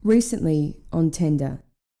Recently on Tender,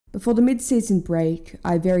 before the mid-season break,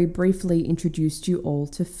 I very briefly introduced you all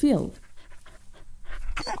to Phil,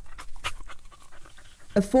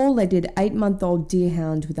 a four-legged 8-month-old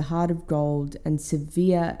deerhound with a heart of gold and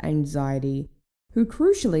severe anxiety, who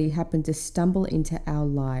crucially happened to stumble into our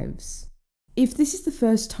lives. If this is the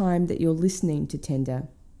first time that you're listening to Tender,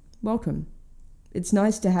 welcome. It's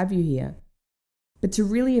nice to have you here. But to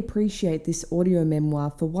really appreciate this audio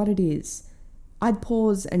memoir for what it is, I'd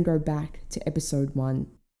pause and go back to episode 1.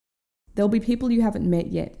 There'll be people you haven't met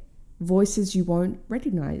yet, voices you won't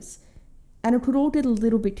recognise, and it could all get a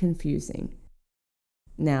little bit confusing.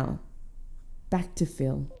 Now, back to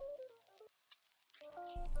Phil.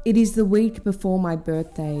 It is the week before my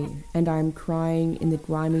birthday, and I am crying in the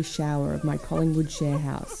grimy shower of my Collingwood share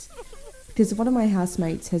house because one of my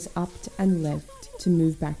housemates has upped and left to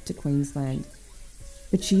move back to Queensland.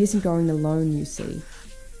 But she isn't going alone, you see.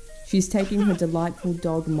 She's taking her delightful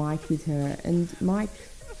dog Mike with her, and Mike,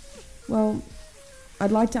 well,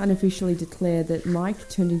 I'd like to unofficially declare that Mike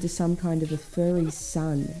turned into some kind of a furry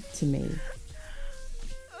son to me.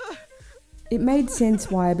 It made sense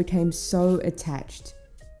why I became so attached.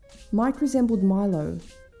 Mike resembled Milo,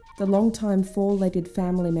 the long-time four-legged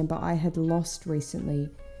family member I had lost recently.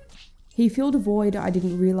 He filled a void I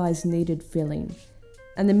didn't realise needed filling,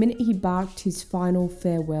 and the minute he barked his final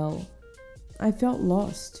farewell, I felt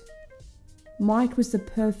lost. Mike was the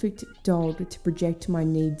perfect dog to project my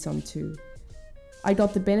needs onto. I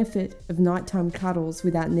got the benefit of nighttime cuddles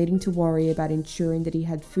without needing to worry about ensuring that he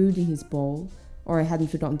had food in his bowl or I hadn't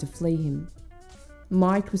forgotten to flea him.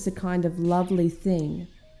 Mike was the kind of lovely thing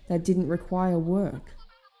that didn't require work.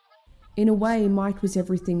 In a way, Mike was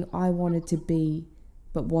everything I wanted to be,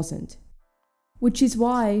 but wasn't. Which is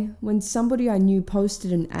why, when somebody I knew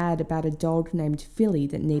posted an ad about a dog named Philly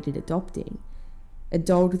that needed adopting, a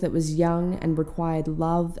dog that was young and required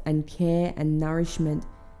love and care and nourishment,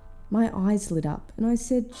 my eyes lit up and I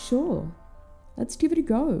said, sure, let's give it a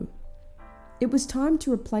go. It was time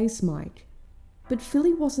to replace Mike, but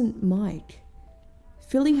Philly wasn't Mike.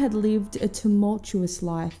 Philly had lived a tumultuous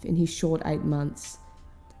life in his short 8 months.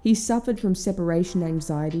 He suffered from separation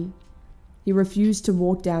anxiety. He refused to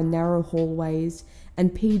walk down narrow hallways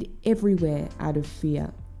and peed everywhere out of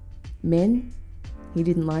fear. Men? He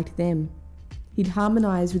didn't like them. He'd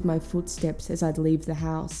harmonise with my footsteps as I'd leave the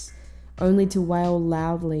house, only to wail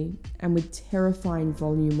loudly and with terrifying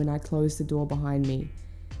volume when I closed the door behind me.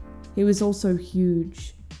 He was also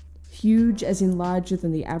huge as in larger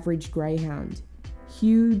than the average greyhound,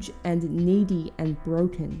 huge and needy and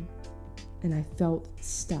broken, and I felt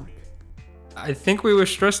stuck. I think we were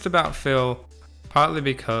stressed about Phil partly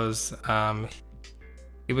because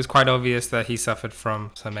it was quite obvious that he suffered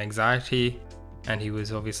from some anxiety and he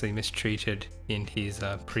was obviously mistreated in his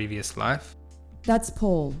previous life. That's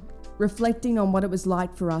Paul, reflecting on what it was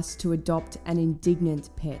like for us to adopt an indignant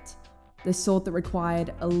pet, the sort that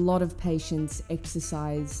required a lot of patience,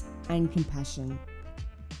 exercise, and compassion.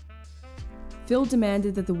 Phil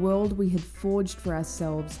demanded that the world we had forged for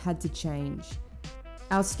ourselves had to change.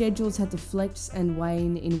 Our schedules had to flex and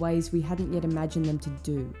wane in ways we hadn't yet imagined them to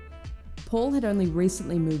do. Paul had only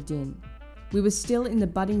recently moved in. We were still in the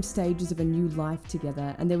budding stages of a new life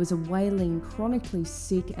together, and there was a wailing, chronically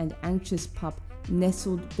sick and anxious pup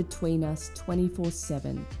nestled between us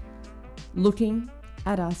 24/7, looking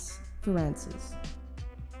at us for answers.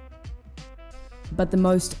 But the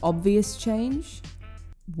most obvious change?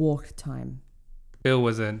 Walk time. Phil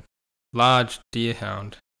was a large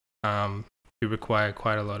deerhound who required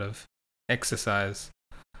quite a lot of exercise,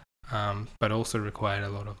 but also required a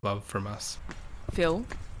lot of love from us. Phil,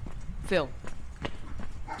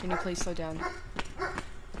 can you please slow down?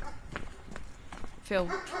 Phil,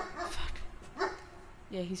 fuck.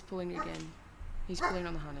 Yeah, he's pulling again. He's pulling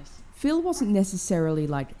on the harness. Phil wasn't necessarily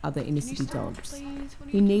like other inner city dogs.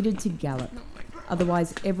 He needed to gallop.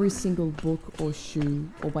 Otherwise, every single book or shoe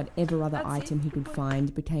or whatever other item he could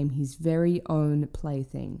find became his very own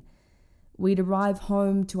plaything. We'd arrive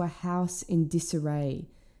home to a house in disarray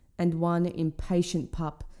and one impatient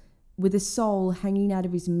pup with a soul hanging out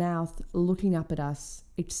of his mouth looking up at us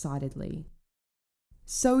excitedly.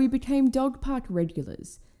 So we became dog park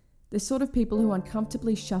regulars, the sort of people who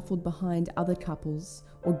uncomfortably shuffled behind other couples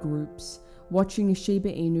or groups, watching a Shiba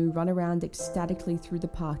Inu run around ecstatically through the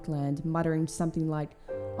parkland, muttering something like,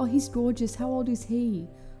 "Oh, he's gorgeous, how old is he?"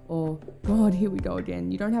 Or, "God, here we go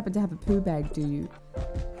again, you don't happen to have a poo bag, do you?"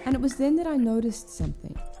 And it was then that I noticed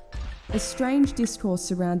something. A strange discourse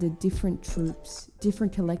surrounded different troops,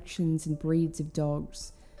 different collections and breeds of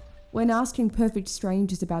dogs. When asking perfect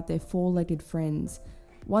strangers about their four-legged friends,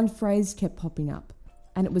 one phrase kept popping up,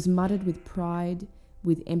 and it was muttered with pride,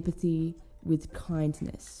 with empathy, with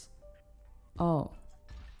kindness. Oh,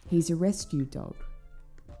 he's a rescue dog.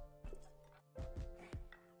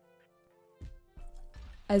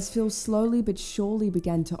 As Phil slowly but surely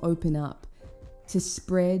began to open up, to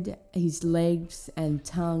spread his legs and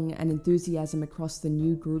tongue and enthusiasm across the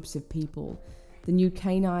new groups of people, the new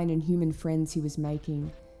canine and human friends he was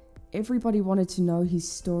making, everybody wanted to know his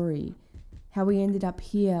story, how he ended up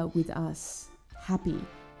here with us, happy.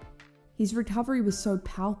 His recovery was so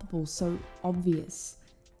palpable, so obvious.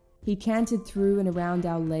 He cantered through and around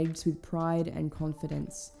our legs with pride and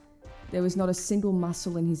confidence. There was not a single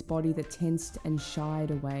muscle in his body that tensed and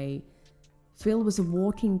shied away. Phil was a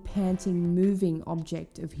walking, panting, moving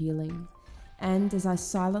object of healing. And as I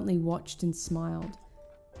silently watched and smiled,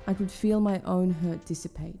 I could feel my own hurt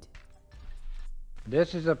dissipate.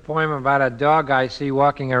 This is a poem about a dog I see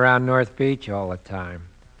walking around North Beach all the time.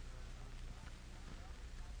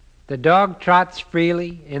 The dog trots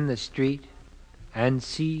freely in the street and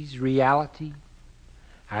sees reality,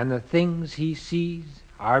 and the things he sees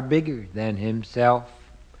are bigger than himself,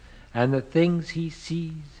 and the things he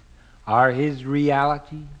sees are his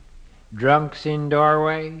reality. Drunks in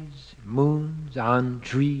doorways, moons on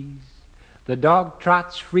trees. The dog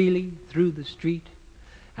trots freely through the street,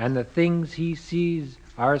 and the things he sees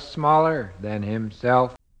are smaller than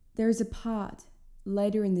himself. There is a part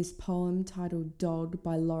later in this poem titled Dog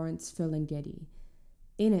by Lawrence Ferlinghetti.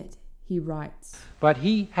 In it, he writes, But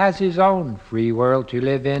he has his own free world to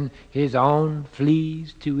live in, his own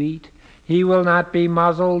fleas to eat. He will not be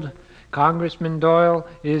muzzled. Congressman Doyle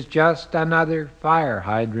is just another fire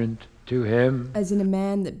hydrant to him. As in a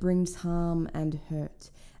man that brings harm and hurt,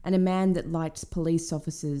 and a man that likes police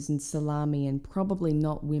officers and salami and probably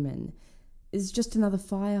not women, is just another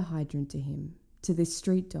fire hydrant to him, to this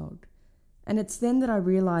street dog. And it's then that I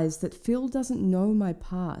realised that Phil doesn't know my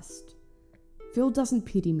past. Phil doesn't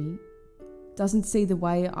pity me, doesn't see the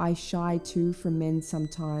way I shy too from men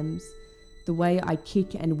sometimes, the way I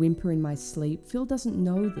kick and whimper in my sleep. Phil doesn't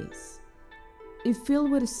know this. If Phil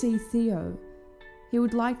were to see Theo, he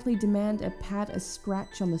would likely demand a pat, a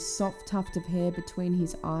scratch on the soft tuft of hair between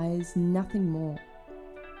his eyes, nothing more.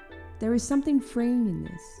 There is something freeing in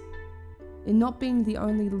this, in not being the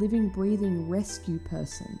only living, breathing rescue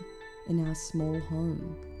person in our small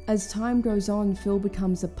home. As time goes on, Phil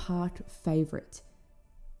becomes a park favourite.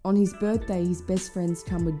 On his birthday, his best friends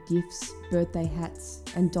come with gifts, birthday hats,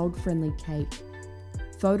 and dog-friendly cake.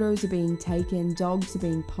 Photos are being taken, dogs are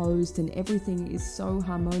being posed, and everything is so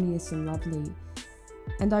harmonious and lovely.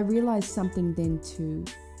 And I realised something then too.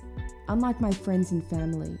 Unlike my friends and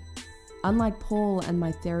family, unlike Paul and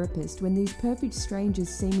my therapist, when these perfect strangers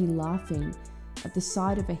see me laughing at the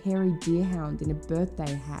sight of a hairy deerhound in a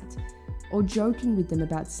birthday hat, or joking with them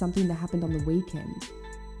about something that happened on the weekend,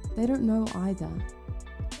 they don't know either.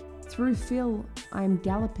 Through Phil, I am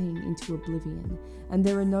galloping into oblivion, and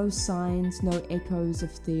there are no signs, no echoes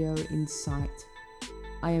of Theo in sight.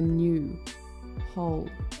 I am new, whole,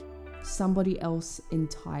 somebody else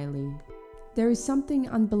entirely. There is something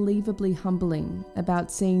unbelievably humbling about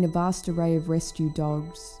seeing a vast array of rescue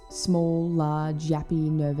dogs, small, large, yappy,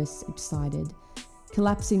 nervous, excited,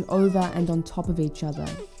 collapsing over and on top of each other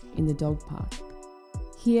in the dog park.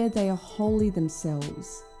 Here they are wholly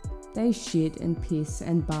themselves. They shit and piss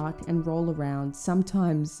and bark and roll around,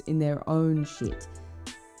 sometimes in their own shit.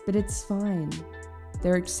 But it's fine.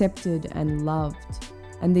 They're accepted and loved.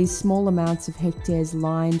 And these small amounts of hectares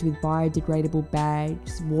lined with biodegradable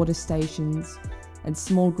bags, water stations, and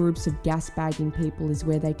small groups of gas bagging people is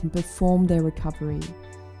where they can perform their recovery,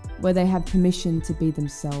 where they have permission to be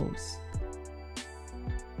themselves.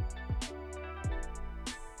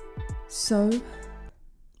 So,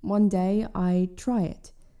 one day I try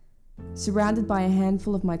it. Surrounded by a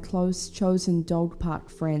handful of my close, chosen dog park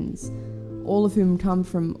friends, all of whom come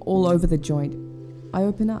from all over the joint, I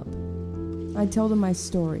open up. I tell them my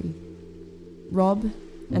story. Rob,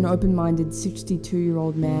 an open-minded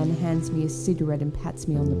 62-year-old man, hands me a cigarette and pats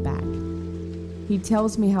me on the back. He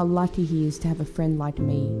tells me how lucky he is to have a friend like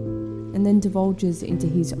me, and then divulges into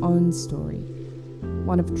his own story.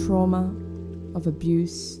 One of trauma, of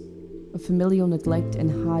abuse, of familial neglect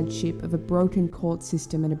and hardship, of a broken court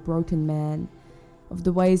system and a broken man, of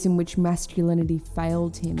the ways in which masculinity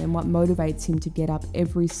failed him and what motivates him to get up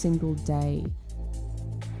every single day.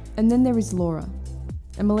 And then there is Laura,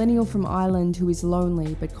 a millennial from Ireland who is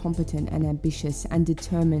lonely but competent and ambitious and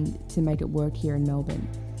determined to make it work here in Melbourne.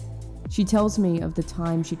 She tells me of the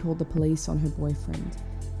time she called the police on her boyfriend,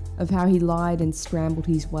 of how he lied and scrambled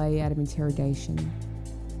his way out of interrogation.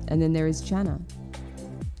 And then there is Channa.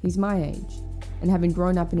 He's my age, and having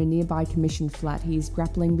grown up in a nearby commission flat, he is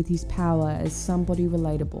grappling with his power as somebody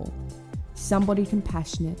relatable, somebody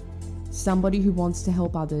compassionate, somebody who wants to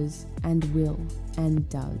help others and will and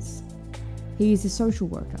does. He is a social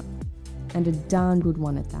worker, and a darn good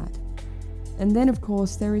one at that. And then, of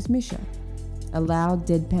course, there is Misha, a loud,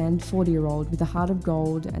 deadpan 40-year-old with a heart of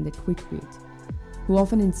gold and a quick wit, who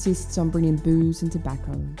often insists on bringing booze and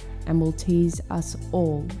tobacco, and will tease us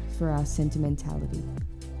all for our sentimentality.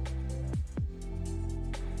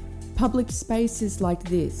 Public spaces like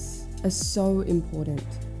this are so important.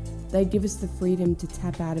 They give us the freedom to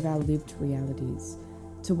tap out of our lived realities,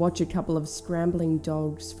 to watch a couple of scrambling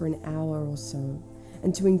dogs for an hour or so,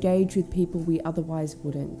 and to engage with people we otherwise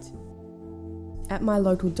wouldn't. At my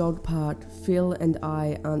local dog park, Phil and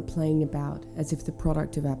I aren't playing about as if the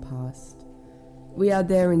product of our past. We are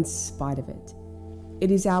there in spite of it.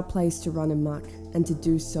 It is our place to run amok and to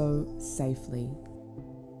do so safely.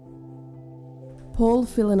 Paul,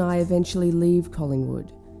 Phil and I eventually leave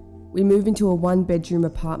Collingwood. We move into a one-bedroom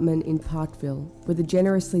apartment in Parkville with a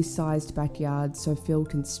generously sized backyard so Phil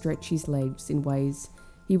can stretch his legs in ways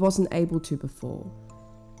he wasn't able to before.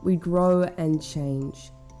 We grow and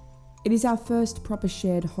change. It is our first proper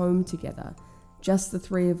shared home together, just the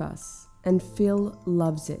three of us, and Phil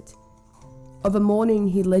loves it. Of a morning,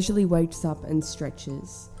 he leisurely wakes up and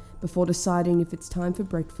stretches, before deciding if it's time for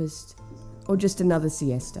breakfast or just another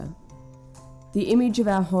siesta. The image of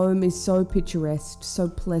our home is so picturesque, so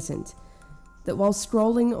pleasant, that while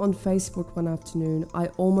scrolling on Facebook one afternoon, I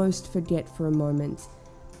almost forget for a moment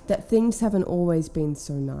that things haven't always been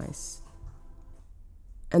so nice.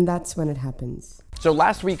 And that's when it happens. So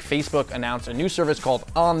last week, Facebook announced a new service called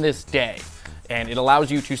On This Day, and it allows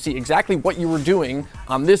you to see exactly what you were doing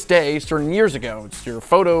on this day certain years ago. It's your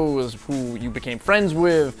photos, who you became friends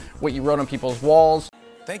with, what you wrote on people's walls.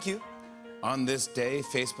 Thank you, On This Day,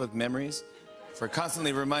 Facebook Memories, for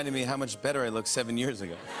constantly reminding me how much better I looked 7 years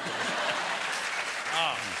ago.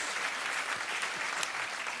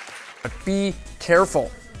 But be careful.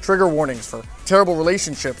 Trigger warnings for terrible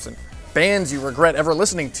relationships and bands you regret ever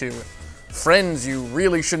listening to, friends you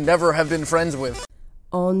really should never have been friends with.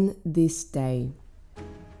 On this day.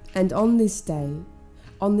 And on this day,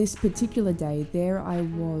 on this particular day, there I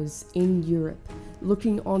was in Europe,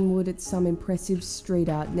 looking onward at some impressive street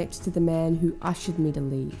art next to the man who ushered me to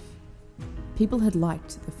leave. People had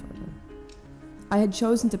liked the photo. I had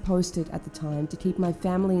chosen to post it at the time to keep my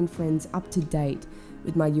family and friends up to date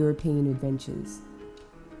with my European adventures.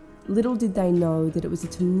 Little did they know that it was a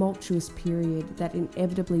tumultuous period that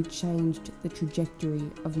inevitably changed the trajectory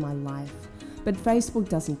of my life. But Facebook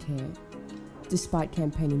doesn't care, despite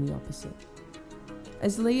campaigning the opposite.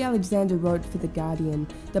 As Lee Alexander wrote for The Guardian,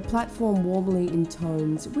 the platform warmly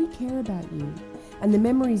intones, "We care about you, and the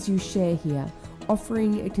memories you share here,"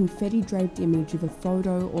 offering a confetti-draped image of a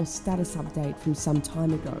photo or status update from some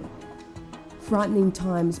time ago. Frightening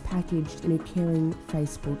times packaged in a caring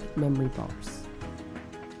Facebook memory box.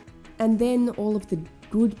 And then all of the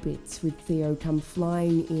good bits with Theo come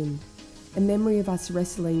flying in. A memory of us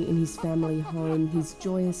wrestling in his family home, his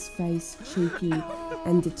joyous face cheeky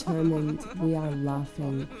and determined, we are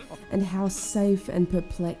laughing, and how safe and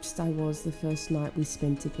perplexed I was the first night we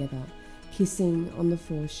spent together, kissing on the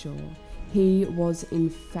foreshore. He was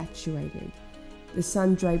infatuated. The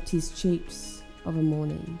sun draped his cheeks of a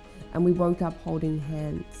morning, and we woke up holding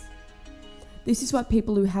hands. This is what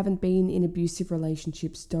people who haven't been in abusive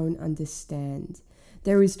relationships don't understand.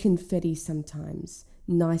 There is confetti sometimes,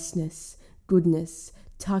 niceness, goodness,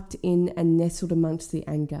 tucked in and nestled amongst the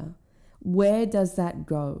anger. Where does that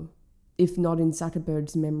go, if not in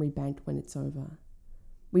Zuckerberg's memory bank when it's over?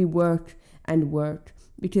 We work and work,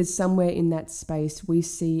 because somewhere in that space we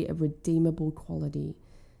see a redeemable quality.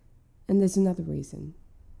 And there's another reason.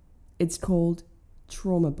 It's called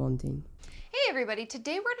trauma bonding. Hey everybody,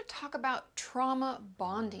 today we're going to talk about trauma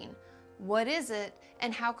bonding. What is it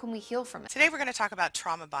and how can we heal from it? Today we're going to talk about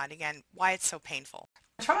trauma bonding and why it's so painful.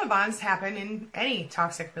 Trauma bonds happen in any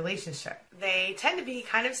toxic relationship. They tend to be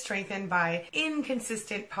kind of strengthened by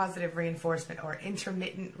inconsistent positive reinforcement or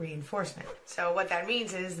intermittent reinforcement. So what that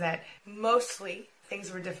means is that mostly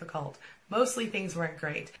things were difficult. Mostly things weren't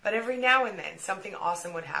great. But every now and then something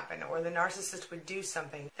awesome would happen, or the narcissist would do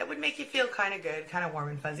something that would make you feel kind of good, kind of warm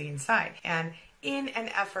and fuzzy inside. And in an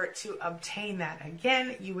effort to obtain that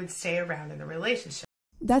again, you would stay around in the relationship.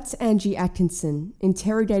 That's Angie Atkinson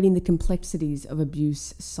interrogating the complexities of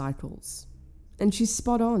abuse cycles. And she's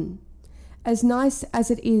spot on. As nice as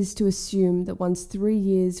it is to assume that once 3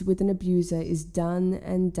 years with an abuser is done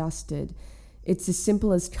and dusted, it's as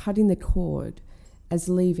simple as cutting the cord, as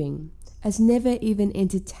leaving, as never even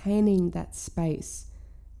entertaining that space.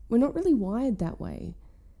 we're not really wired that way.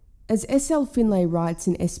 As S.L. Finlay writes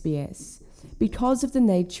in SBS, because of the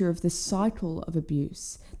nature of the cycle of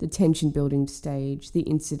abuse, the tension-building stage, the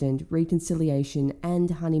incident, reconciliation,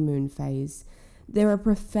 and honeymoon phase, there are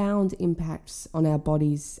profound impacts on our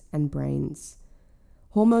bodies and brains.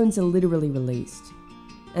 Hormones are literally released.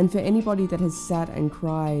 And for anybody that has sat and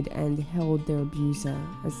cried and held their abuser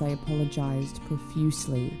as they apologised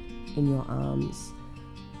profusely in your arms,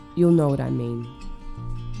 you'll know what I mean.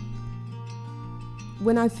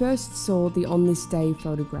 When I first saw the On This Day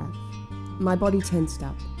photograph, my body tensed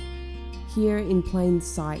up. Here in plain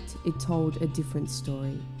sight, it told a different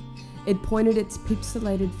story. It pointed its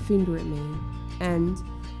pixelated finger at me and,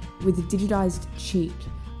 with a digitized cheek,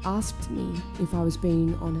 asked me if I was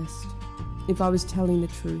being honest, if I was telling the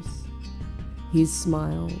truth. His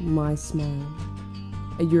smile, my smile.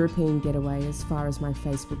 A European getaway as far as my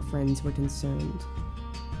Facebook friends were concerned.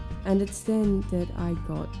 And it's then that I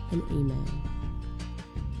got an email.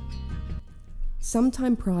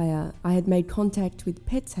 Sometime prior, I had made contact with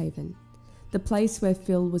Pets Haven, the place where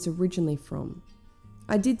Phil was originally from.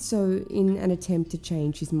 I did so in an attempt to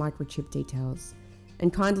change his microchip details,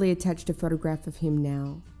 and kindly attached a photograph of him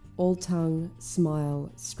now, all tongue,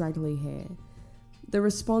 smile, straggly hair. The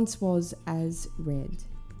response was as read.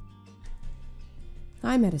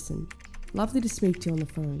 Hi Madison, lovely to speak to you on the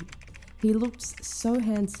phone. He looks so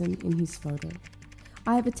handsome in his photo.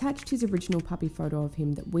 I have attached his original puppy photo of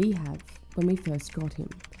him that we have when we first got him.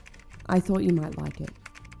 I thought you might like it.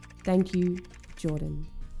 Thank you, Jordan.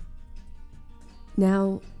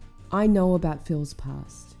 Now, I know about Phil's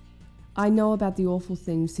past. I know about the awful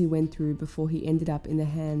things he went through before he ended up in the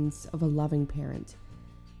hands of a loving parent.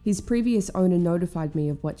 His previous owner notified me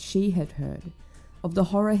of what she had heard, of the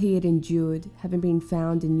horror he had endured having been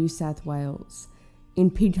found in New South Wales,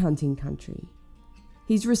 in pig hunting country.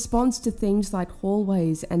 His response to things like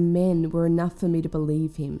hallways and men were enough for me to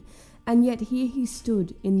believe him, and yet here he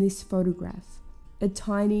stood in this photograph, a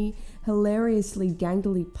tiny, hilariously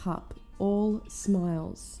gangly pup, all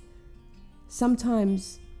smiles.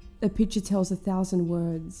 Sometimes a picture tells 1,000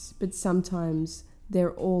 words, but sometimes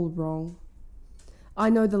they're all wrong. I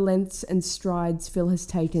know the lengths and strides Phil has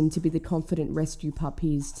taken to be the confident rescue pup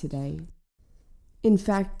he is today. In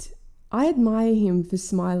fact, I admire him for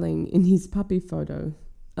smiling in his puppy photo,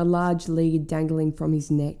 a large lead dangling from his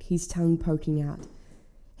neck, his tongue poking out.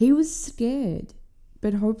 He was scared,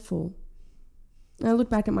 but hopeful. I look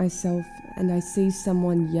back at myself and I see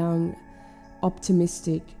someone young,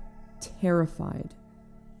 optimistic, terrified.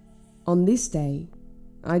 On this day,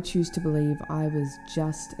 I choose to believe I was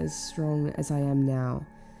just as strong as I am now.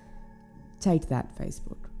 Take that,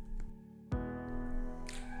 Facebook.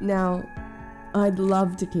 Now, I'd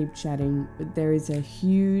love to keep chatting, but there is a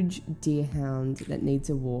huge deerhound that needs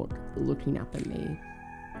a walk looking up at me.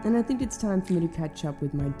 And I think it's time for me to catch up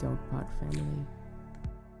with my dog park family.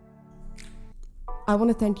 I want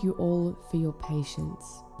to thank you all for your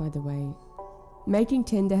patience, by the way. Making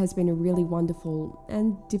Tender has been a really wonderful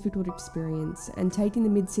and difficult experience, and taking the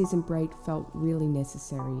mid-season break felt really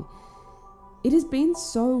necessary. It has been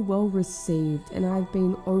so well received, and I've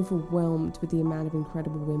been overwhelmed with the amount of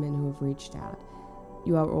incredible women who have reached out.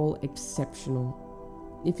 You are all exceptional.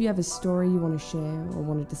 If you have a story you want to share or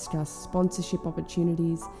want to discuss sponsorship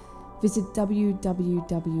opportunities, visit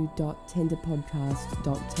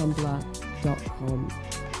www.tenderpodcast.tumblr.com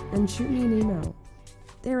and shoot me an email.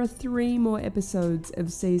 There are 3 more episodes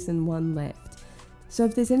of Season 1 left, so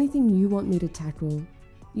if there's anything you want me to tackle,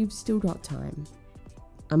 you've still got time.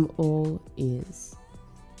 I'm all ears.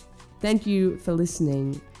 Thank you for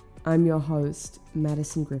listening. I'm your host,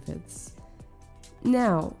 Madison Griffiths.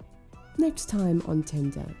 Now, next time on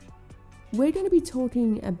Tender, we're going to be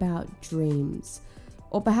talking about dreams,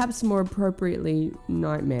 or perhaps more appropriately,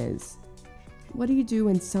 nightmares. What do you do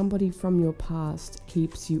when somebody from your past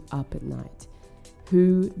keeps you up at night?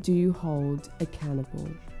 Who do you hold accountable?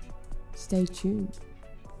 Stay tuned.